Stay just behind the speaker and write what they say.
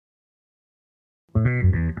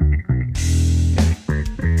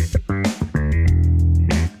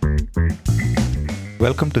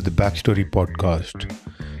Welcome to the Backstory Podcast.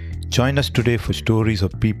 Join us today for stories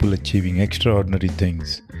of people achieving extraordinary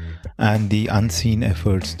things and the unseen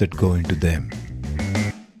efforts that go into them.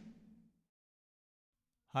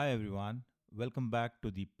 Hi everyone, welcome back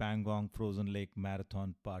to the Pangong Frozen Lake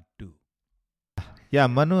Marathon Part 2. Yeah,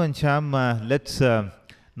 Manu and Sham, let's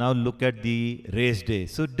now look at the race day.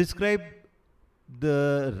 So describe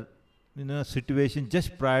the situation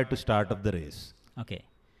just prior to start of the race. Okay.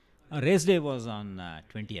 Race day was on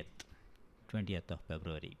 20th of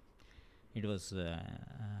February. It was.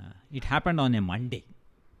 It happened on a Monday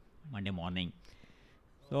morning.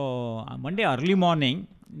 So Monday early morning,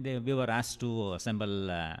 we were asked to assemble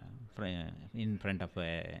in front of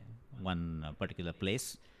one particular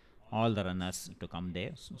place. All the runners to come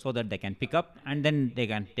there so that they can pick up and then they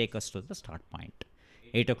can take us to the start point.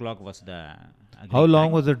 8 o'clock was the. How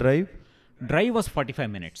long was the drive? Drive was 45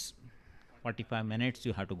 minutes. 45 minutes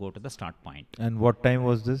you have to go to the start point. And what time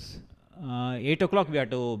was this? 8 o'clock we have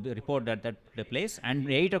to report at the place, and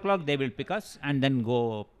 8 o'clock they will pick us and then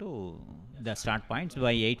go up to the start points.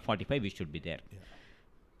 By 8:45 we should be there. Yeah.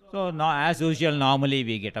 So now, as usual, normally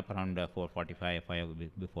we get up around 4:45,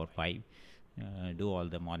 5 before 5, do all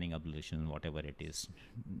the morning ablution, whatever it is,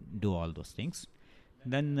 do all those things.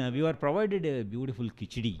 Then we were provided a beautiful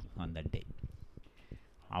khichdi on that day.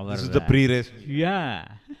 This is the pre-race. Yeah.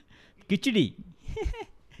 Khichdi.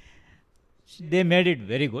 They made it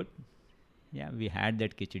very good. Yeah, we had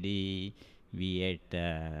that khichdi. We ate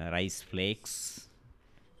rice flakes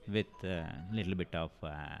with a little bit of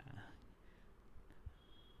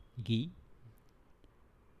ghee.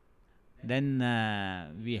 Then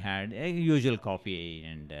we had usual coffee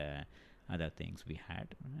and other things we had.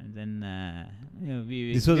 And then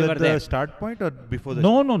this was at the start point or before the?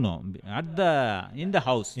 No. In the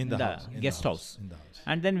house. In the guest house. In the house.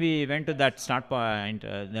 And then we went to that start point,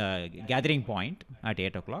 the gathering point at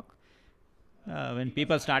 8 o'clock. When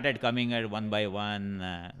people started coming at one by one,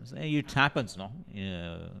 it happens, no?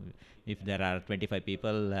 If there are 25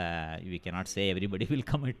 people, we cannot say everybody will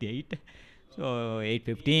come at 8. So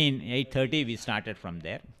 8:15, 8:30 we started from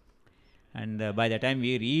there. And by the time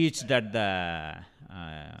we reached at the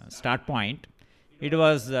start point, it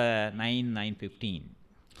was 9:15.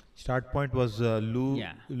 Start point was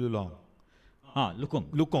Lulong.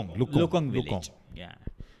 Lukong village. Yeah.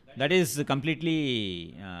 That is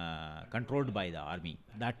completely controlled by the army,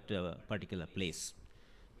 that particular place.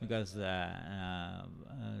 Because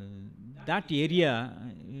that area,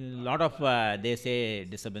 a lot of, they say,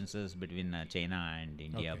 disturbances between China and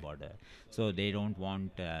India border. So they don't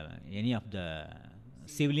want any of the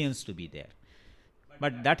civilians to be there.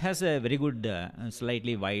 But that has a very good,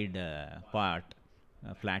 slightly wide part,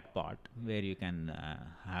 flat part, where you can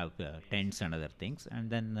have tents and other things. And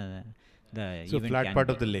then the so flat part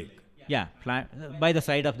of the lake. Yeah, flat by the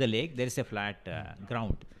side of the lake. There is a flat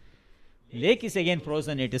ground. Lake is again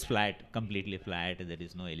frozen. It is flat, completely flat. There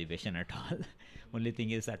is no elevation at all. Only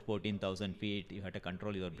thing is at 14,000 feet, you have to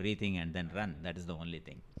control your breathing and then run. That is the only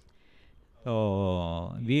thing.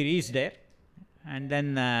 So we reached there, and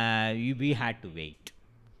then we had to wait.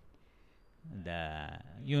 The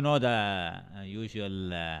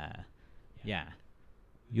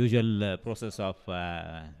usual process of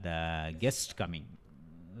the guests coming.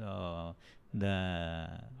 The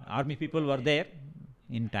army people were there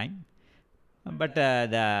in time, but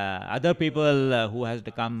the other people who has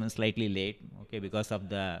to come slightly late, because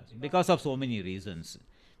of so many reasons,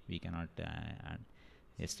 we cannot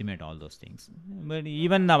estimate all those things. But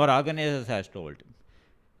even our organizers has told,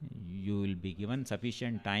 you will be given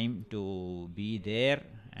sufficient time to be there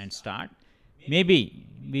and start. Maybe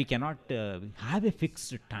we cannot have a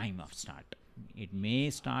fixed time of start. It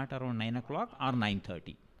may start around 9 o'clock or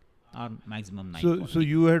 9:30 or maximum 9:40. So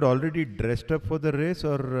you had already dressed up for the race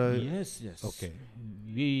or? Yes. Okay.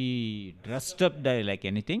 We dressed up like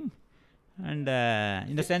anything. And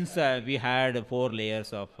in the sense, we had 4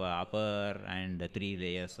 layers of upper and 3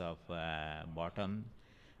 layers of bottom.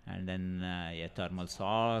 And then thermal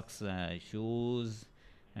socks, shoes,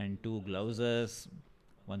 and 2 blouses,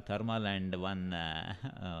 1 thermal and 1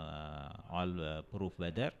 all proof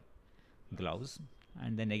weather gloves.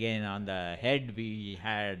 And then again on the head we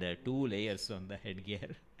had 2 layers on the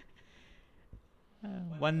headgear.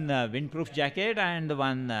 1 windproof jacket and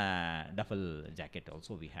 1 duffel jacket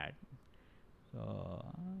also we had. So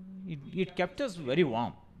it kept us very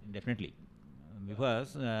warm, definitely.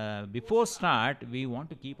 Because before start we want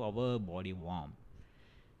to keep our body warm,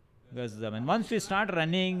 because once we start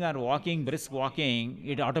running or walking, brisk walking,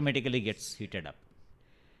 it automatically gets heated up.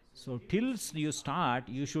 So till you start,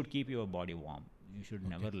 you should keep your body warm. You should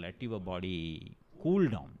never let your body cool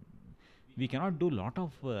down. We cannot do lot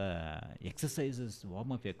of exercises,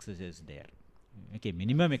 warm up exercises there. Okay,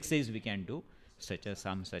 minimum exercise we can do, such as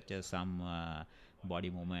some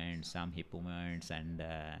body movements, some hip movements, and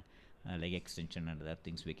leg extension and other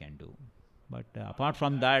things we can do. But apart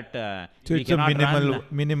from that, So we it's a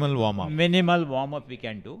cannot minimal warm up. minimal warm up we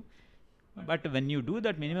can do. But when you do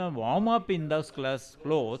that minimal warm up in those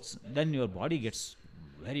clothes, then your body gets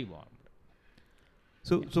very warm.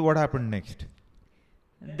 So what happened next?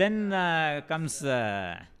 Then comes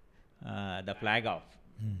the flag off.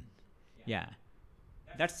 Yeah,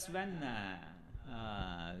 that's when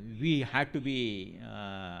we had to be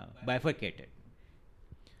bifurcated.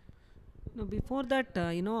 No, before that,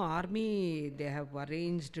 army, they have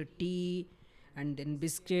arranged tea and then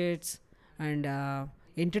biscuits and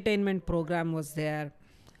entertainment program was there.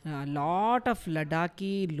 A lot of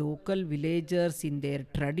Ladakhi local villagers in their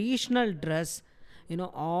traditional dress,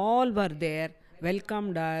 all were there,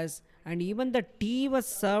 welcomed us, and even the tea was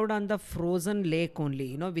served on the frozen lake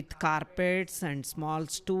only, with carpets and small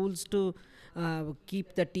stools to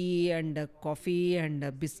keep the tea and coffee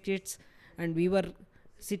and biscuits. And we were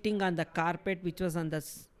sitting on the carpet, which was on the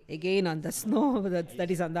again on the snow,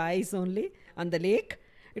 that is on the ice only, on the lake.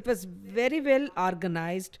 It was very well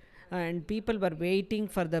organized, and people were waiting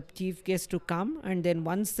for the chief guest to come. And then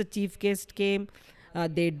once the chief guest came,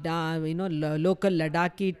 local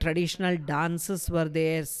Ladakhi traditional dances were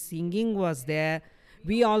there, singing was there.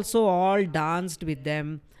 We also all danced with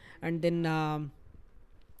them, and then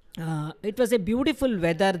it was a beautiful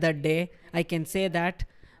weather that day. I can say that.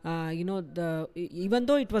 Even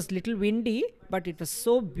though it was little windy, but it was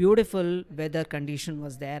so beautiful weather condition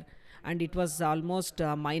was there, and it was almost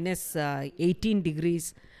minus 18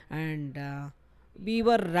 degrees, and we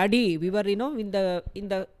were ready. We were in the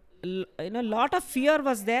lot of fear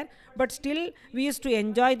was there, but still we used to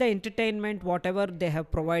enjoy the entertainment whatever they have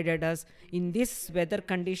provided us in this weather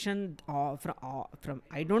condition. From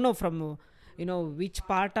I don't know from which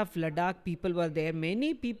part of Ladakh people were there.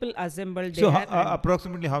 Many people assembled So there.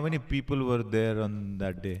 approximately how many people were there on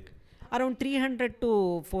that day? Around 300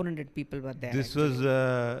 to 400 people were there. This was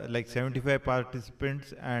like 75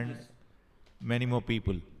 participants and many more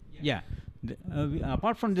people. Yeah.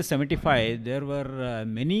 Apart from the 75, there were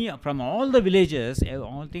many from all the villages.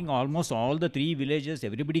 I think almost all the 3 villages,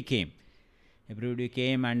 everybody came. Everybody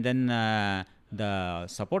came, and then the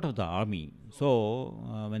support of the army. So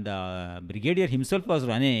when the brigadier himself was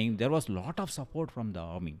running, there was lot of support from the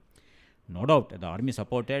army. No doubt, the army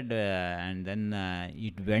supported, and then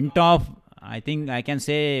it went off. I think I can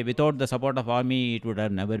say without the support of army, it would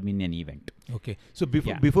have never been an event. Okay. So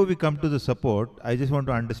before we come to the support, I just want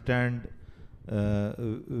to understand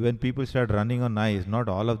when people start running on ice, not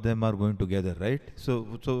all of them are going together, right?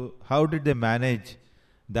 So how did they manage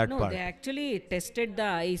that No, part? they actually tested the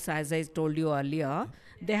ice, as I told you earlier.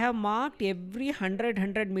 They have marked every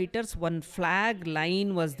 100 meters, one flag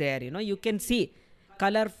line was there. You can see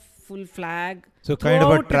colorful flag. So kind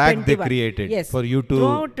of a throughout track they 21. created Yes, for you to...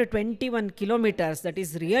 throughout 21 kilometers. That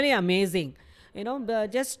is really amazing.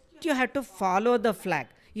 Just you have to follow the flag.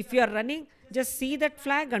 If you are running, just see that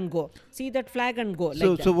flag and go. See that flag and go.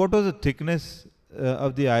 So, like that. so what was the thickness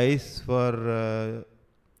of the ice for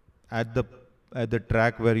at the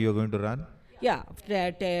track where you're going to run? Yeah,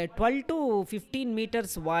 12 to 15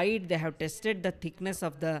 meters wide, they have tested the thickness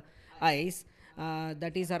of the ice.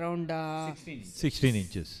 That is around 16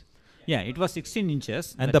 inches. Yeah, it was 16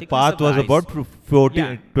 inches. And the thickness path of the was ice, about 14,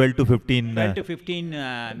 Yeah. 12 to 15 12 to 15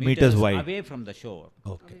 meters meters wide. away from the shore.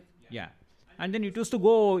 Okay. Yeah. And then it used to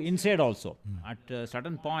go inside also. At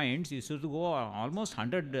certain points, it used to go almost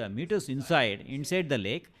 100 meters inside the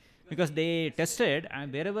lake, because they tested,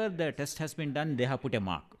 and wherever the test has been done, they have put a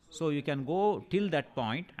mark. So you can go till that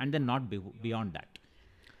point and then not beyond that.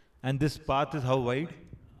 And this path is how wide?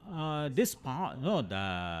 This path, no,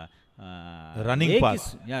 the Running lake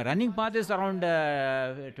path. running path is around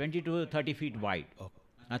 20 to 30 feet wide,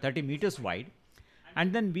 30 meters wide.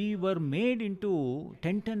 And then we were made into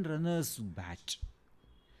 10 runners batch.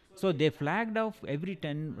 So they flagged off every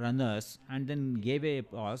 10 runners and then gave a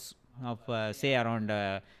pause of say around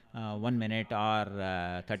 1 minute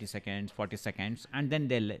or 30 seconds, 40 seconds, and then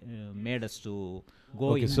they made us to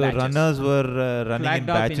go Okay, in so batches. runners were running in Flagged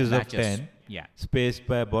off batches of 10, Yeah. spaced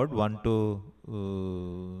by about 1 to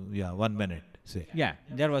 1 minute, say. Yeah,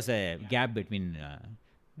 there was a gap between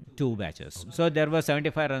 2 batches. So there were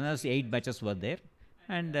 75 runners, 8 batches were there.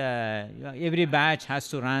 And every batch has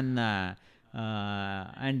to run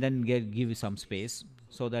and then give some space.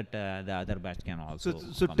 so that the other batch can also.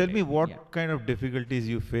 So tell me complete. what Yeah. kind of difficulties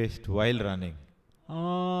you faced while running.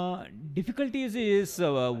 Difficulties is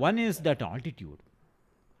one is that altitude.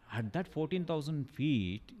 At that 14,000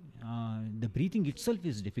 feet, the breathing itself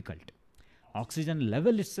is difficult. Oxygen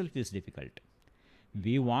level itself is difficult.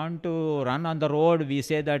 We want to run on the road. We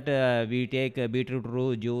say that we take beetroot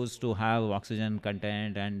root juice to have oxygen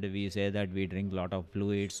content, and we say that we drink a lot of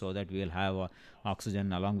fluids so that we will have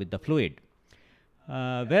oxygen along with the fluid.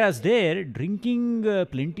 Whereas there, drinking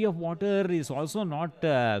plenty of water is also not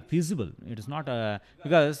feasible. It is not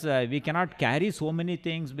because we cannot carry so many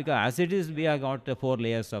things, because as it is, we have got 4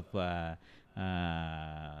 layers of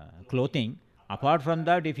clothing. Apart from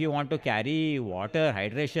that, if you want to carry water,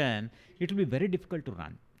 hydration, it will be very difficult to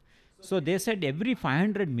run. So they said every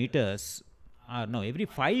 500 meters, every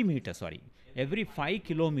 5 meters, sorry, every 5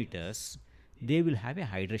 kilometers, they will have a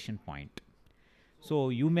hydration point. So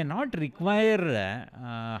you may not require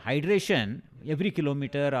hydration every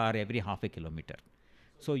kilometer or every half a kilometer.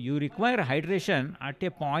 So you require hydration at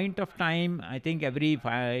a point of time. I think every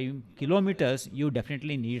 5 kilometers you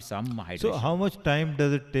definitely need some hydration. So how much time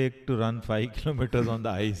does it take to run 5 kilometers on the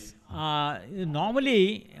ice?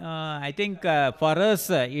 Normally, I think for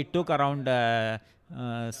us it took around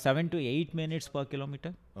 7 to 8 minutes per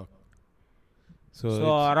kilometer. Okay. So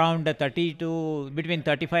around between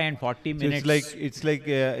 35 and 40 minutes. It's like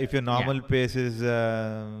if your normal pace is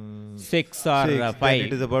 6 or 5, then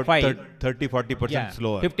it is about 30-40%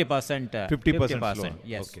 slower. 50%. 50% slower.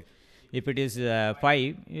 Yes. Okay. If it is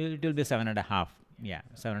 5, it will be 7.5. Yeah,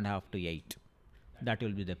 7.5 to 8. That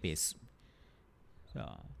will be the pace. So.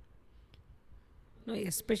 No,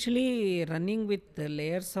 especially running with the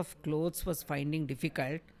layers of clothes was finding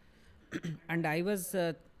difficult, and I was,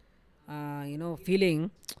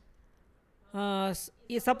 feeling.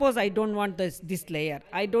 Suppose I don't want this layer.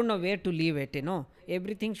 I don't know where to leave it.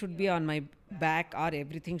 Everything should be on my back, or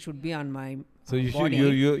everything should be on my So you body.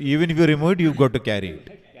 even if you remove it, you've got to carry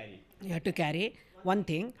it. You have to carry one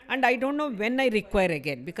thing, and I don't know when I require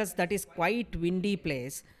again, because that is quite windy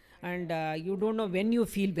place, and you don't know when you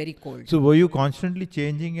feel very cold. So were you constantly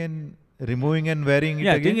changing and removing and wearing it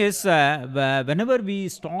Yeah, again? thing is, whenever we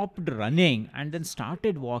stopped running and then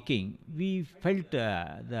started walking, we felt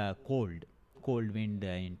the cold wind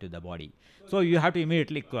into the body. So you have to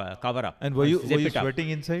immediately cover up. And were you zip it up. sweating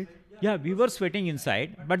inside? Yeah, we were sweating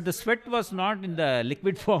inside, but the sweat was not in the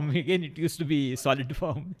liquid form. Again, it used to be solid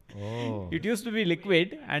form. Oh. It used to be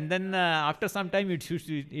liquid, and then after some time, it should So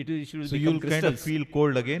become you'll crystals. kind of feel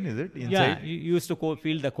cold again, is it? Inside? Yeah, you used to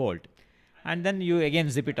feel the cold. And then you again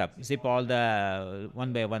zip it up, zip all the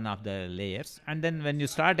one by one of the layers. And then when you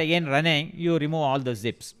start again running, you remove all the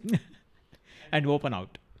zips and open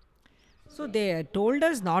out. So they told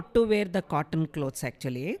us not to wear the cotton clothes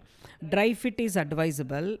actually. Dry fit is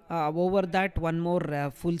advisable. Over that, one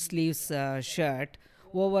more full sleeves shirt.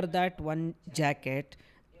 Over that, one jacket.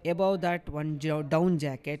 Above that, one down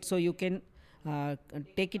jacket. So you can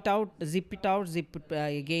take it out, zip it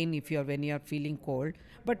again when you are feeling cold.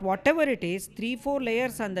 But whatever it is, 3-4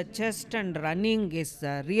 layers on the chest and running is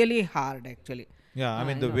really hard actually. Yeah, I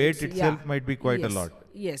mean the weight itself might be quite a lot.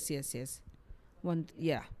 Yes.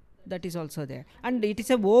 That is also there. And it is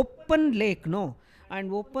a open lake, no?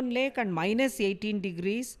 And open lake and minus 18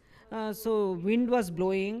 degrees. So wind was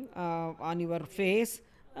blowing on your face.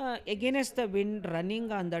 Against the wind,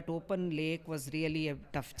 running on that open lake was really a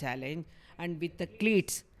tough challenge. And with the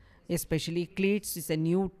cleats, especially cleats is a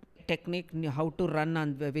new technique, how to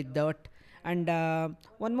run with dirt. And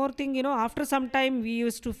one more thing, after some time we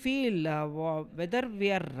used to feel whether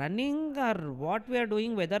we are running or what we are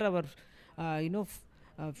doing, whether our,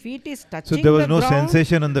 feet is touching. So there was no ground.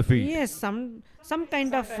 sensation on the feet. Yes, some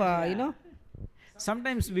kind of,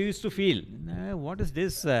 Sometimes we used to feel, what is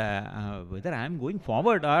this? Whether I am going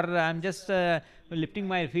forward or I am just lifting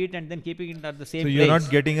my feet and then keeping it at the same place. So you're not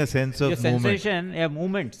getting a sense of movement. Sensation, a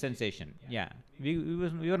movement sensation. Yeah,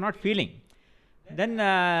 we were not feeling. Then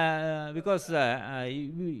because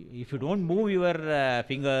if you don't move your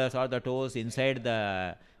fingers or the toes inside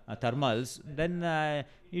the thermals, then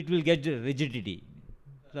it will get rigidity.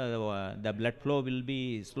 So the blood flow will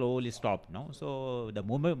be slowly stopped. No, so the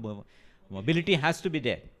mobility has to be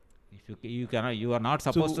there. If you are not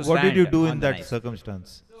supposed to So what stand did you do on in the that ice.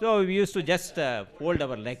 circumstance? So we used to just hold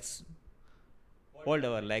our legs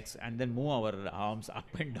and then move our arms up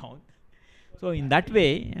and down. So in that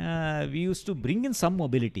way, we used to bring in some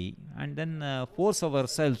mobility and then force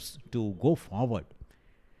ourselves to go forward.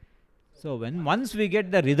 So once we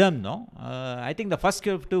get the rhythm, I think the first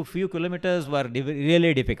few kilometers were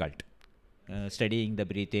really difficult. studying the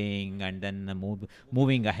breathing and then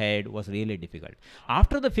moving ahead was really difficult.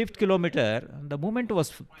 After the 5th kilometer, the movement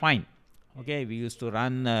was fine. Okay, we used to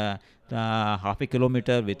run half a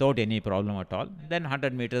kilometer without any problem at all. Then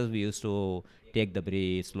 100 meters we used to take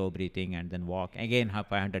the slow breathing, and then walk. Again,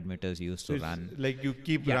 500 meters used to It's run. like you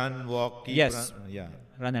keep run, walk, keep Yes. run. Yeah.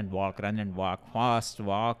 Run and walk, fast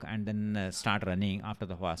walk, and then start running after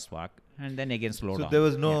the fast walk, and then again slow So down. there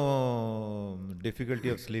was no difficulty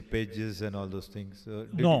of slippages and all those things.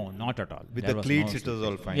 No, not at all. With There the was cleats, no it was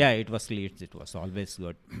all fine. Yeah, it was cleats. It was always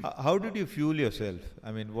good. How did you fuel yourself?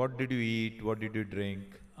 I mean, what did you eat? What did you drink?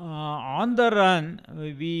 On the run,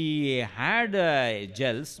 we had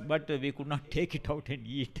gels, but we could not take it out and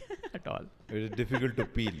eat at all. It was difficult to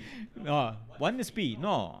peel. No, one is P.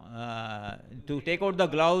 No, to take out the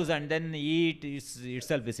gloves and then eat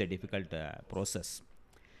itself is a difficult process.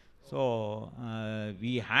 So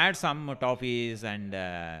we had some toffees and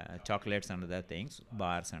chocolates and other things,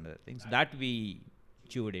 bars and other things. That we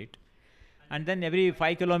chewed it. And then every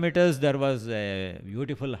 5 kilometers there was a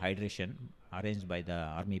beautiful hydration arranged by the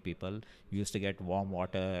army people. We used to get warm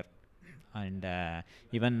water, and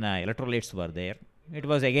even electrolytes were there. It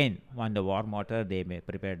was again on the warm water they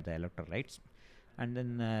prepared the electrolytes, and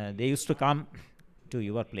then they used to come to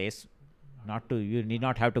your place. You need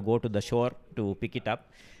not have to go to the shore to pick it up.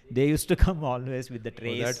 They used to come always with the Oh,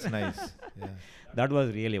 trays. that's nice. Yeah. That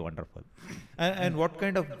was really wonderful. And what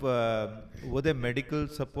kind of were there medical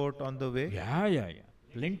support on the way? Yeah.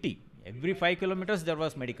 Plenty. Every 5 kilometers there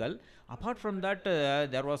was medical. Apart from that,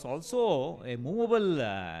 there was also a movable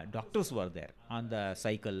doctors were there on the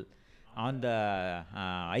cycle, on the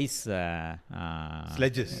ice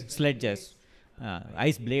sledges,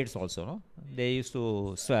 ice blades also. No? They used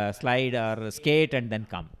to slide or skate and then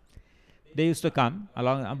come. They used to come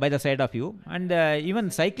along by the side of you, and even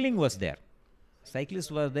cycling was there. Cyclists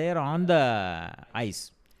were there on the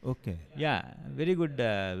ice. Okay. Yeah, very good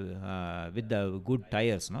with the good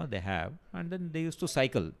tires, no, they have. And then they used to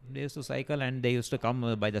cycle. They used to cycle, and they used to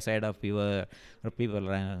come by the side of your people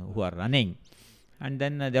who are running. And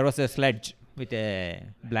then there was a sledge with a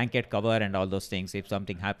blanket cover and all those things. If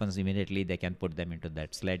something happens, immediately they can put them into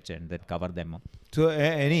that sledge and then cover them up. So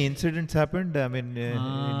any incidents happened? I mean,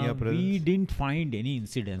 in your presence? We didn't find any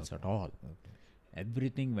incidents at all.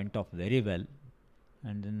 Everything went off very well.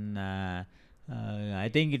 And then I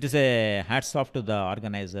think it is a hats off to the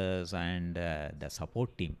organizers and the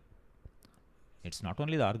support team. It's not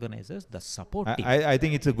only the organizers, the support team. I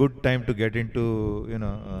think it's a good time to get into,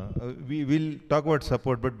 we will talk about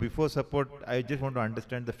support, but before support, I just want to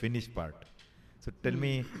understand the finish part. So tell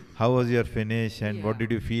me, how was your finish and what did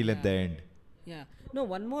you feel at the end? Yeah. No,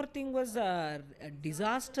 one more thing was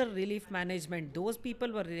disaster relief management. Those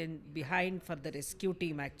people were behind for the rescue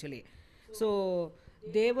team actually. So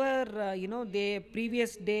they were, they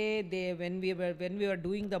previous day when we were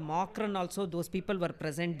doing the mock run also, those people were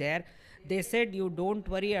present there. They said, you don't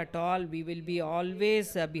worry at all. We will be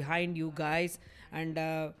always behind you guys. And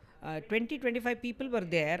 20-25 people were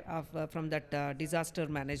there from that disaster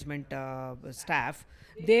management staff.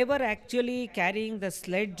 They were actually carrying the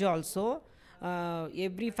sledge also.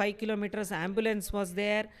 Every 5 kilometers ambulance was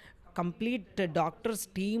there. Complete doctor's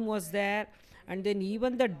team was there. And then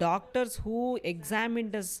even the doctors who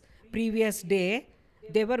examined us previous day,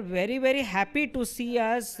 they were very, very happy to see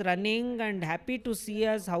us running and happy to see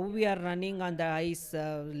us how we are running on the ice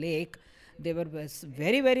lake. They were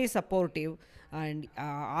very, very supportive, and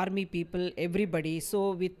army people, everybody.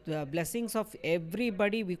 So with blessings of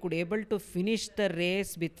everybody, we could able to finish the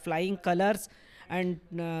race with flying colors. And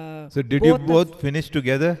So did you both finish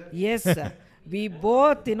together? yes, we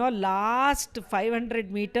both, last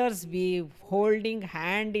 500 meters, we holding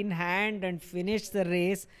hand in hand and finished the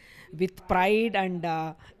race with pride, and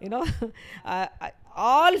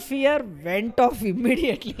all fear went off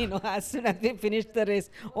immediately, as soon as we finished the race.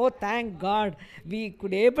 Oh, thank God, we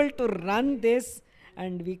could able to run this,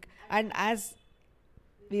 and as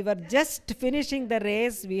we were just finishing the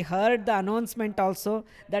race, we heard the announcement also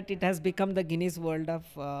that it has become the Guinness World of,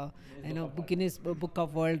 Guinness Book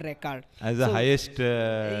of World Record. As the highest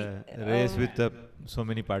race with so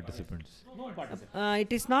many participants.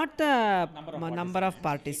 It is not the number of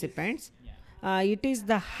participants. It is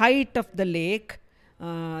the height of the lake.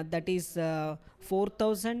 That is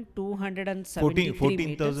 4,273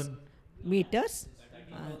 14,000 meters.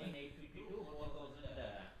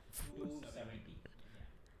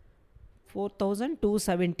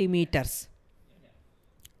 4,270 meters.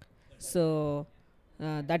 So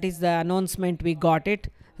that is the announcement we got it.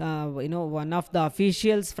 One of the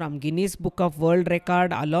officials from Guinness Book of World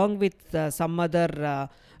Record, along with some other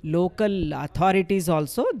local authorities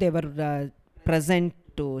also, they were present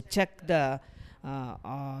to check the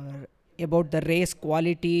about the race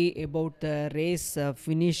quality, about the race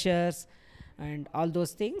finishers, and all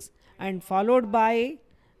those things, and followed by,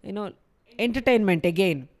 you know, entertainment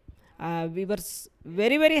again. We were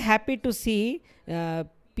very very happy to see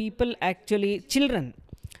people, actually children,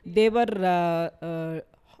 they were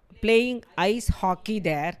playing ice hockey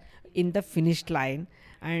there in the finish line,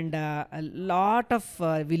 and a lot of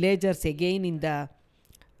villagers again in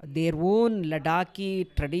their own Ladakhi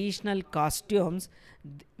traditional costumes,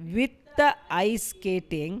 with the ice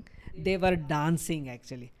skating, they were dancing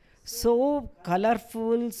actually. So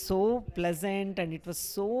colorful, so pleasant, and it was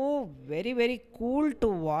so very very cool to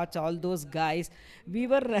watch all those guys. We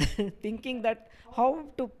were thinking that how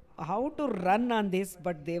to run on this,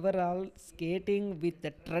 but they were all skating with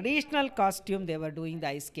the traditional costume. They were doing the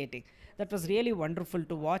ice skating. That was really wonderful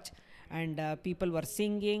to watch, and people were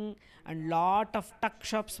singing, and lot of tuck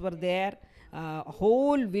shops were there.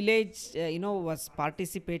 Whole village, was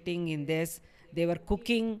participating in this. They were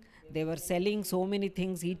cooking, they were selling so many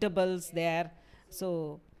things, eatables there.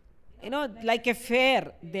 So, like a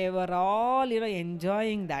fair, they were all,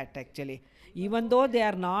 enjoying that actually. Even though they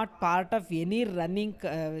are not part of any running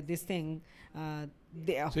this thing,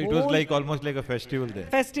 the So it was whole like almost like a festival there.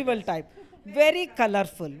 festival type. Very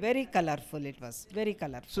colorful, very colorful. It was very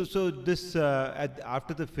colorful. So this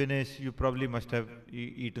after the finish, you probably must have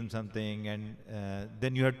eaten something, and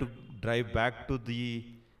then you had to drive back to the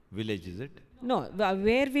village, is it? No,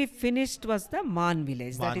 where we finished was the Man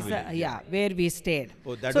village. Man That is village, yeah, where we stayed.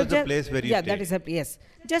 Oh, that was the place where you yeah, stayed. that is yes.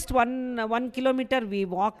 Just 1 kilometer we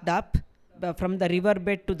walked up from the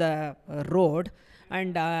riverbed to the road,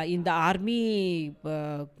 and in the army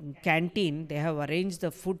canteen they have arranged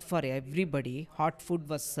the food for everybody. Hot food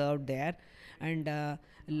was served there, and a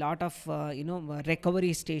lot of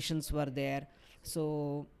recovery stations were there.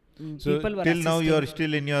 So So people were till now you are assisting.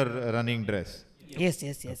 still in your running dress. Yes,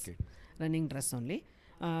 yes, yes. Okay. Running dress only.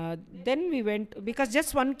 Then we went, because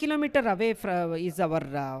just 1 kilometer away from is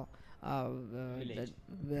our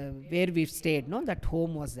where we stayed. No, that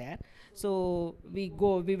home was there. So we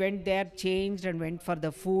went there, changed, and went for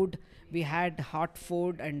the food. We had hot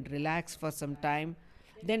food and relaxed for some time.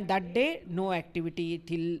 Then that day, no activity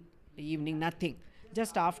till evening, nothing.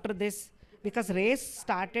 Just after this, because race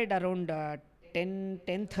started around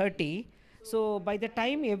 10:30. So by the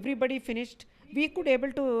time everybody finished, we could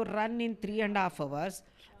able to run in 3.5 hours.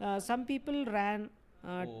 Some people ran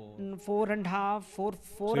 4.5, 4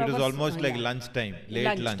 So it hours. was almost like yeah. lunchtime,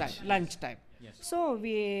 late lunch. Lunchtime. So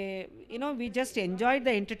we just enjoyed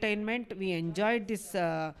the entertainment. We enjoyed this,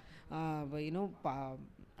 that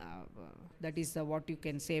is what you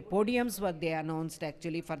can say, podiums were they announced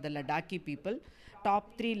actually for the Ladakhi people.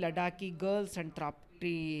 Top 3 Ladakhi girls and top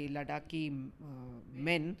 3 Ladakhi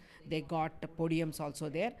men, they got podiums also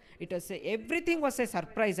there. It was everything was a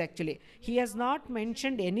surprise actually. He has not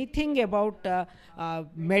mentioned anything about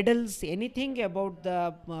medals, anything about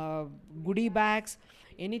the goodie bags,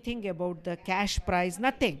 anything about the cash prize,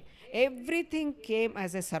 nothing. Everything came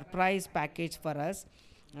as a surprise package for us.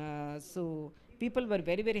 So people were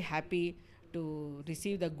very very happy to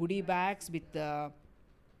receive the goodie bags with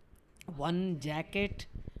one jacket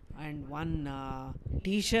and one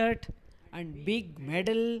t-shirt and big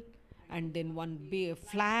medal, and then one big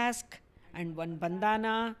flask and one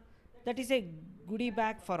bandana. That is a goodie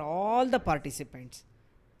bag for all the participants.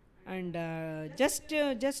 And just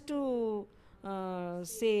to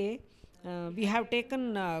say, we have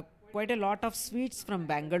taken quite a lot of sweets from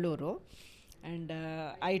Bangalore, and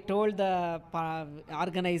I told the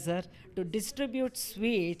organizer to distribute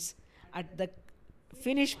sweets at the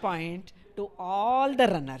finish point to all the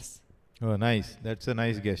runners. Oh, nice. That's a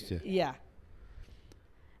nice gesture. Yeah.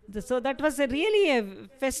 So that was a really a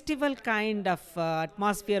festival kind of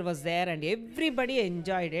atmosphere was there, and everybody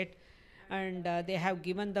enjoyed it. And they have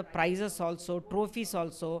given the prizes also, trophies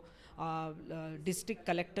also. District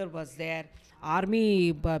collector was there,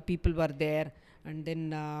 army people were there, and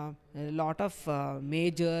then a lot of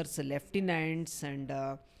majors, lieutenants, and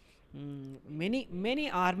many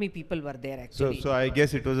army people were there actually. So I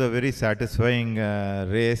guess it was a very satisfying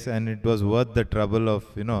race, and it was worth the trouble of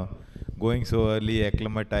going so early,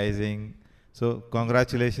 acclimatizing. So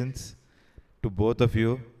congratulations to both of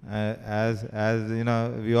you. As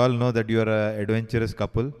we all know that you are an adventurous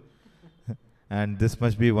couple, and this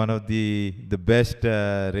must be one of the best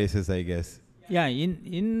races, I guess. Yeah,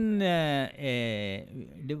 in a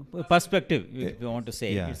perspective, if you want to say,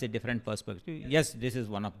 Yeah. it's a different perspective. Yes, this is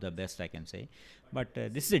one of the best I can say, but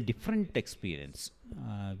this is a different experience.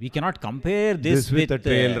 We cannot compare this with a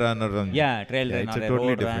trail uh, run or run. yeah, trail Yeah, run it's or a a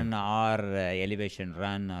totally road different. run or elevation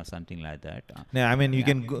run or something like that. Yeah, I mean, you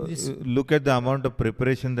Yeah, can go, look at the amount of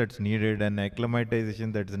preparation that's needed and acclimatization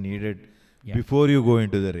that's needed Yeah. before you go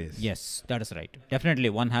into the race. Yes, that is right. Definitely,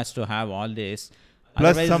 one has to have all this.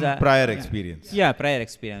 Plus Otherwise, some prior experience. yeah, prior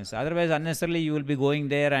experience. Otherwise, unnecessarily, you will be going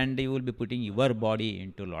there and you will be putting your body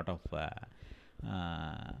into a lot of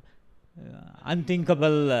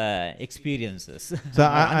unthinkable experiences, So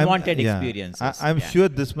or unwanted yeah, experiences. I'm Yeah. sure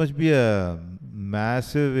this must be a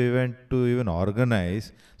massive event to even organize.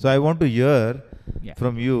 So I want to hear Yeah.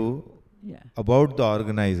 from you Yeah. about the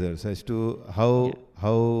organizers as to Yeah.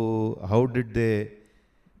 how did they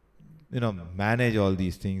manage all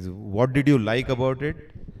these things. What did you like about it,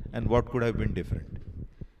 and what could have been different?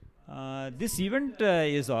 This event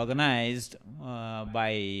is organized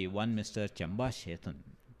by one Mr. Chamba Shetan.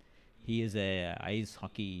 He is a ice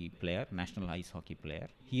hockey player, national ice hockey player.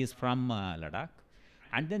 He is from Ladakh,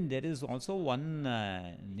 and then there is also one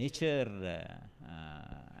nature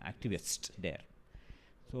activist there.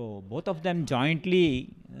 So both of them jointly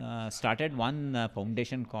started one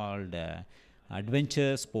foundation called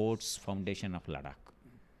Adventure Sports Foundation of Ladakh.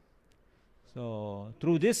 So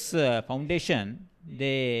through this foundation,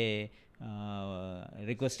 they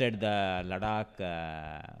requested the Ladakh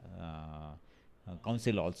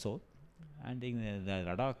Council also, and the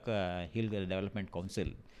Ladakh Hill Development Council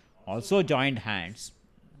also joined hands.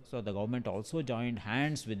 So the government also joined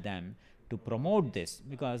hands with them to promote this,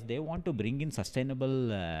 because they want to bring in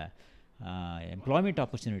sustainable employment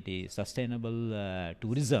opportunity, sustainable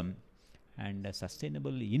tourism, and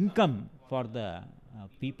sustainable income for the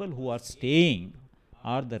people who are staying,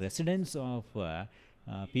 or the residents of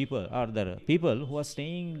people, or the people who are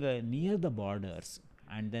staying near the borders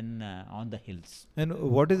and then on the hills. And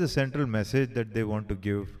what is the central message that they want to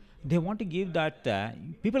give? They want to give that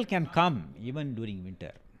people can come even during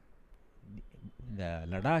winter. The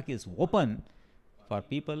Ladakh is open for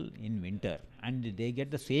people in winter, and they get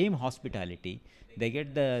the same hospitality, they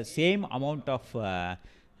get the same amount of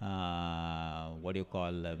what do you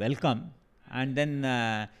call welcome, and then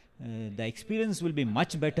the experience will be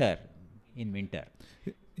much better in winter.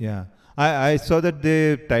 Yeah, I saw that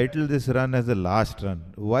they titled this run as the last run.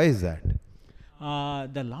 Why is that?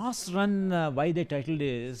 The last run, why they titled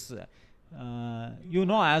is, as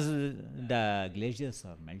the glaciers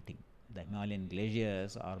are melting, the Himalayan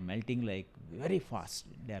glaciers are melting like very fast,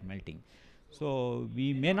 they are melting. So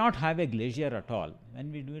we may not have a glacier at all.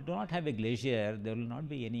 When we do not have a glacier, there will not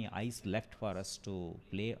be any ice left for us to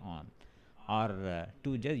play on, or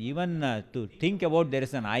to just even to think about there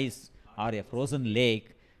is an ice or a frozen lake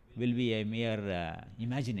will be a mere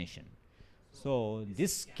imagination. So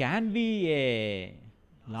this can be a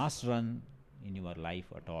last run in your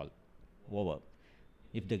life at all, over.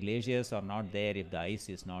 If the glaciers are not there, if the ice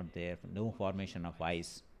is not there, no formation of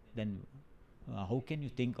ice, then how can you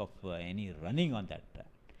think of any running on that track?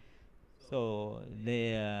 So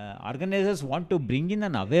the organizers want to bring in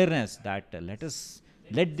an awareness that let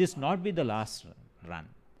this not be the last run.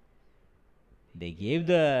 They gave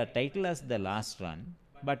the title as the last run,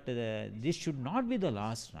 but this should not be the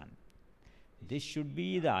last run. This should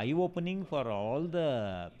be the eye opening for all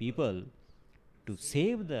the people to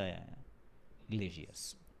save the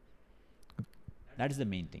glaciers. That is the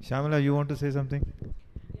main thing. Shamala, you want to say something?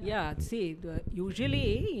 Yeah, see,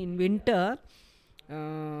 usually in winter,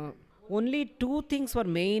 only two things were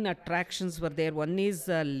main attractions were there. One is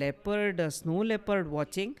snow leopard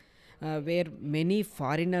watching, where many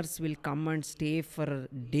foreigners will come and stay for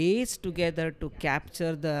days together to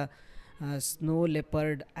capture the snow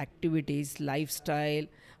leopard activities, lifestyle,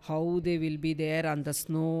 how they will be there on the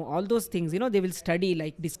snow, all those things. They will study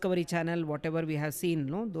like Discovery Channel, whatever we have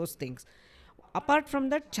seen, those things. Apart from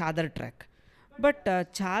that, chadar trek. But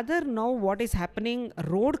chadar now, what is happening?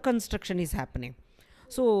 Road construction is happening.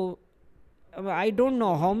 So I don't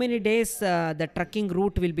know how many days the trekking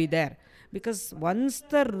route will be there, because once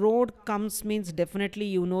the road comes means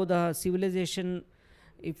definitely the civilization,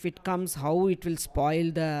 if it comes, how it will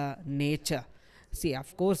spoil the nature. See,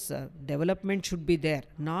 of course, development should be there,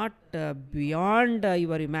 not beyond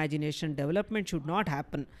your imagination. Development should not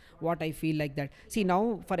happen. What I feel like that. See,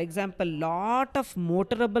 now, for example, lot of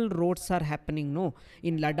motorable roads are happening,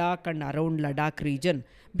 in Ladakh and around Ladakh region.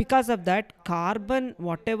 Because of that, carbon,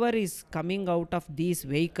 whatever is coming out of these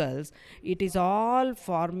vehicles, it is all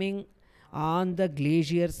forming on the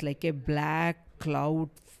glaciers like a black cloud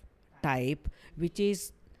type, which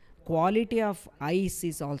is quality of ice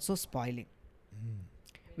is also spoiling.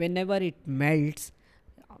 Whenever it melts,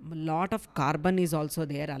 a lot of carbon is also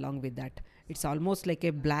there along with that. It's almost like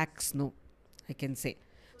a black snow, I can say.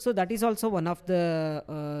 So that is also one of the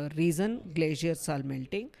reason glaciers are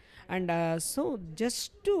melting. And so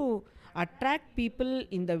just to attract people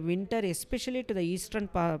in the winter, especially to the eastern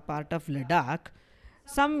part of Ladakh,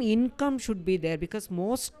 some income should be there, because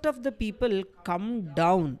most of the people come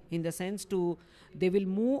down in the sense to they will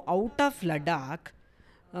move out of Ladakh,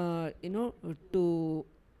 to,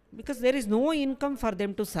 because there is no income for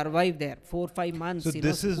them to survive there 4 5 months. So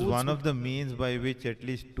this is schools one would- of the means by which at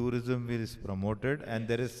least tourism is promoted, and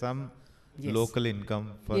there is some Yes. local income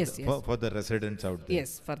for, Yes, the, yes. for the residents out there.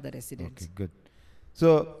 Yes, for the residents. Okay, good.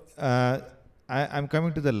 So I'm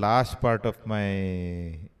coming to the last part of my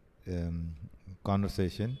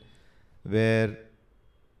conversation, where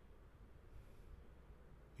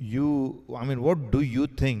what do you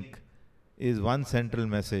think is one central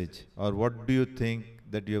message, or what do you think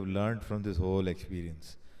that you have learned from this whole experience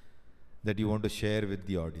that you want to share with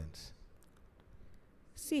the audience?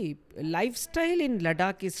 See, lifestyle in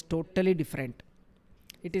Ladakh is totally different.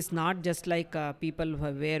 It is not just like people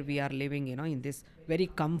where we are living, in this very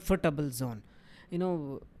comfortable zone.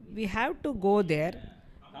 We have to go there,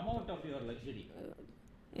 Come out of your luxury.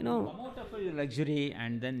 you know. Come out of your luxury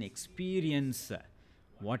and then experience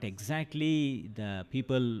what exactly the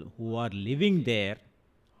people who are living there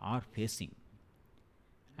are facing.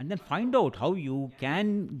 And then find out how you can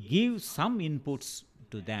give some inputs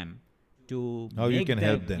to them to How you make can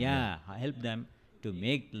help them, Yeah, help them to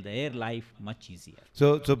make their life much easier.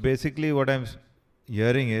 So basically what I'm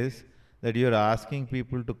hearing is that you're asking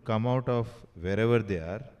people to come out of wherever they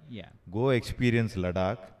are, Yeah. go experience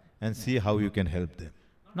Ladakh and see how you can help them.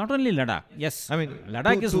 Not only Ladakh, yes. I mean,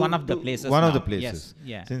 Ladakh is one of the places. One of now. the places. Yes,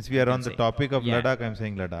 yeah. Since we are I on can the say. topic of Yeah. Ladakh, I'm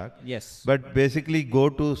saying Ladakh. Yes. But basically go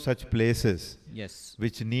to such places Yes.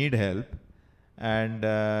 which need help, and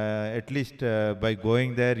at least by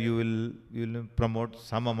going there you will promote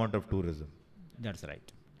some amount of tourism. That's right.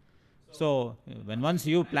 So when once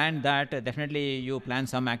you plan that, definitely you plan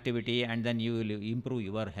some activity and then you will improve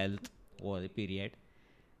your health over the period.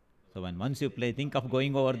 So when once you think of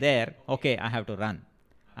going over there, okay, I have to run.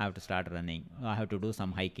 I have to start running. I have to do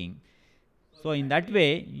some hiking. So in that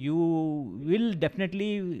way, you will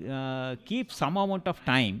definitely keep some amount of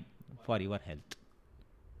time for your health.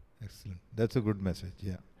 Excellent. That's a good message.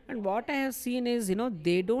 Yeah. And what I have seen is,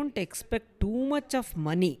 they don't expect too much of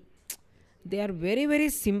money. They are very, very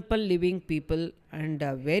simple living people, and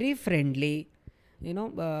very friendly.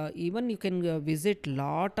 Even you can visit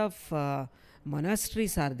lot of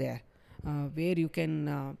monasteries are there, where you can,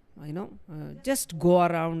 just go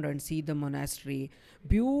around and see the monastery.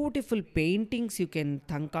 Beautiful paintings, you can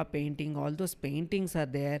Tanka painting, all those paintings are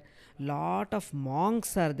there. Lot of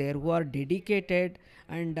monks are there who are dedicated,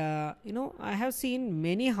 and I have seen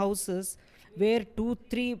many houses where 2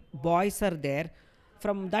 3 boys are there.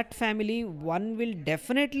 From that family, one will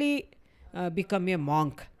definitely become a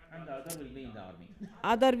monk. And the other will be in the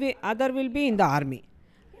army. Other will be in the army.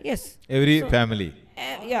 Yes. Every So, family,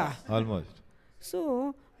 yeah. almost.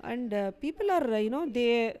 So, and people are,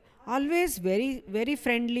 they always very, very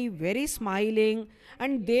friendly, very smiling,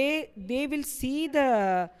 and they will see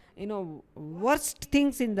the, worst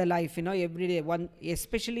things in the life, every day.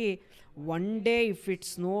 Especially one day, if it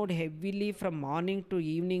snowed heavily from morning to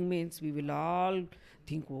evening, means we will all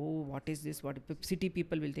think, oh, what is this? What city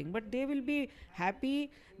people will think? But they will be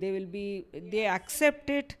happy. They accept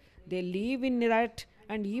it. They live in that.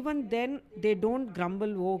 And even then, they don't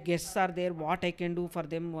grumble, oh, guests are there, what I can do for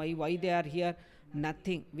them, why they are here.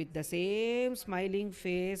 Nothing. With the same smiling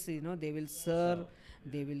face, they will serve,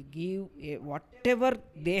 they will give whatever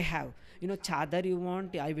they have. Chadar you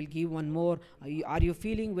want, I will give one more. Are you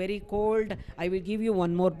feeling very cold? I will give you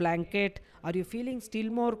one more blanket. Are you feeling still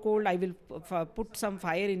more cold? I will put some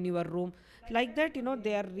fire in your room. Like that,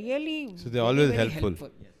 they are really So they're very, always very helpful.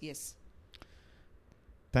 Yes.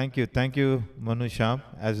 Thank you, Manu Sham,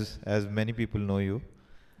 as many people know you,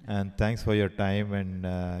 and thanks for your time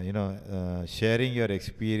and sharing your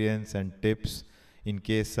experience and tips in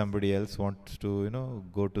case somebody else wants to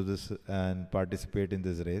go to this and participate in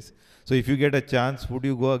this race. So if you get a chance, would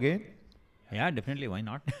you go again? Yeah, definitely. Why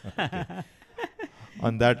not?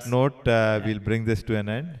 On that note, we'll bring this to an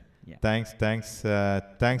end. Yeah.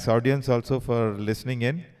 Thanks, audience, also for listening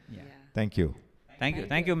in. Yeah. Thank you.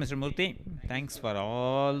 Thank you, Mr. Murthy. Thanks for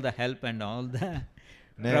all the help and all the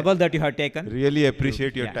Ne- trouble that you have taken. Really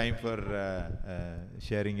appreciate your Yeah. time for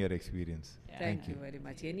sharing your experience. Thank you very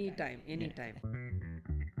much. Anytime.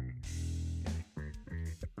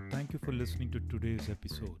 Thank you for listening to today's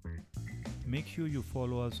episode. Make sure you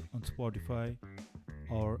follow us on Spotify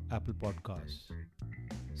or Apple Podcasts.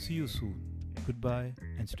 See you soon. Goodbye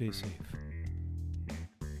and stay safe.